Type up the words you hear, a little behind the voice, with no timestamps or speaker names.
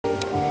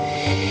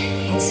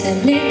It's a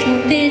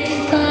little bit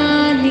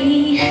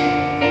funny,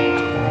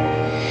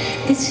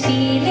 this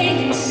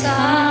feeling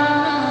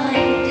inside.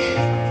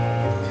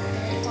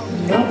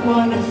 I'm not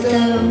one of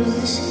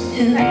those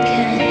who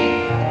can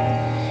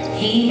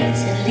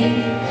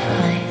easily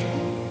hide.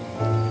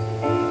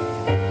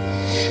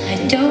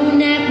 I don't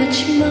have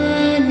much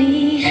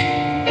money,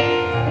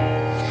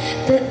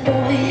 but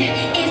boy,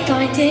 if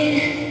I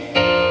did,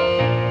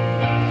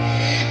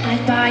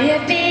 I'd buy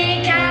a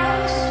big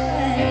house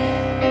where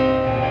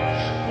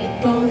we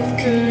both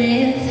could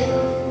live.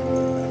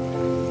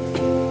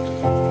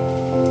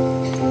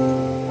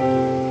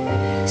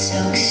 So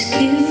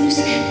excuse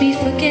me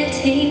for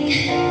getting,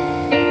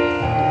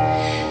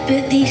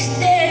 but these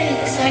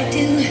things I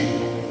do.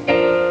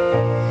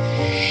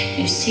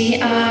 You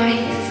see,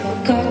 I've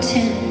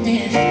forgotten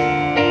if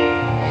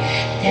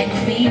they're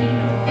green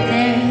or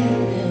they're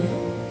blue.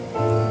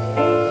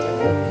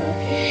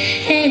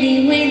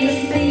 Anyway, the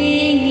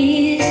thing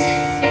is,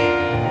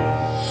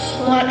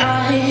 what I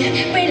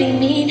really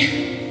mean,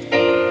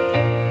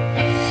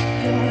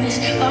 yours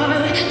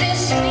are the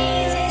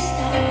sweetest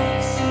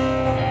eyes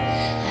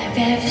I've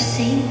ever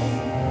seen.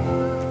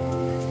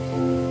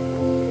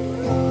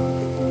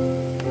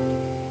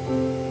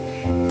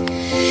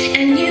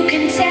 And you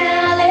can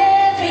tell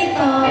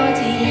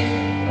everybody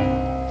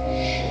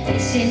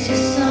this is your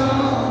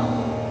song.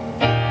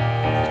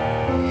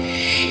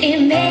 It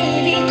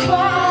may be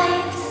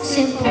quite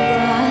simple,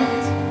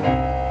 but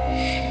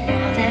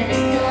now that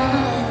it's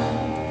done,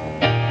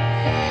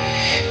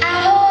 I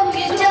hope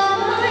you don't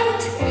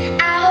mind,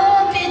 I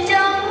hope you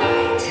don't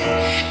mind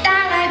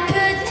that I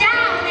put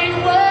down in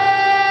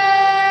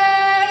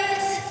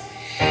words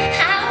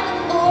how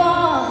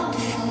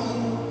wonderful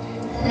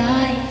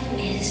life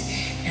is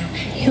now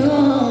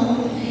you're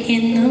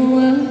in the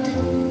world.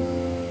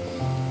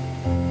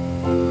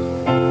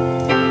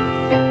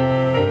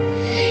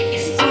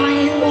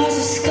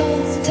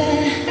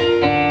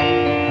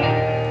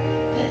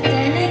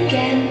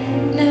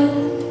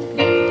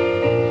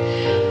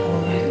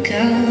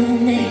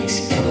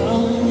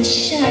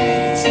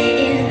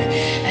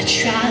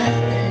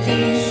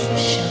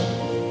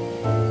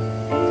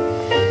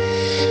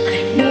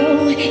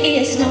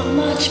 It's not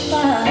much,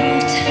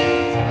 but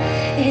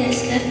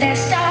it's the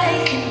best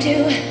I can do.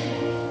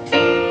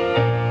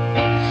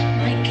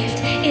 My gift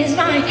is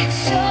my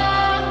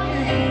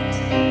soulmate.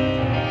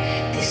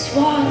 This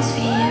one's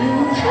for you.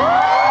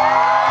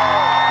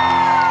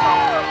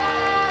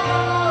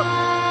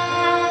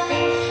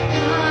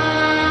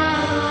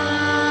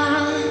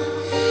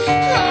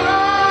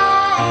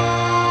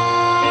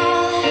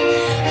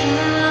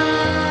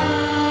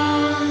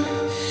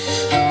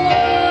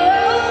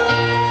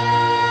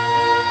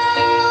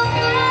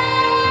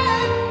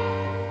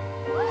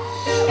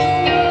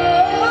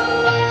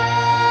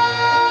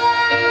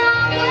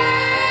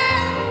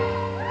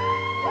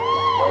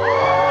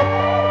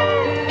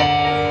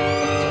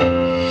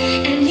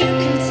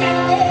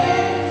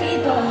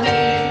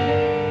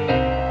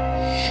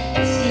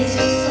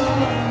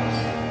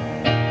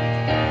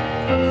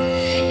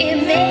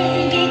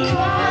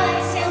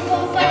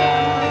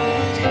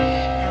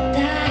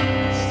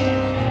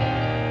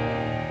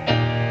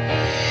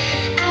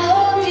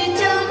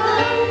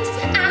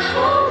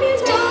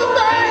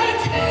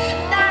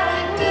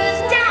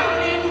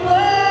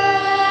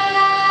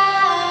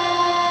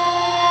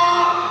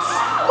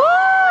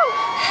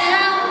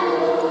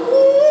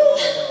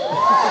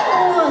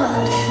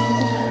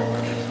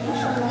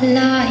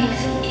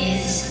 Life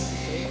is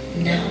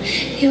now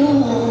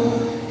you're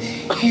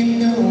in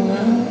the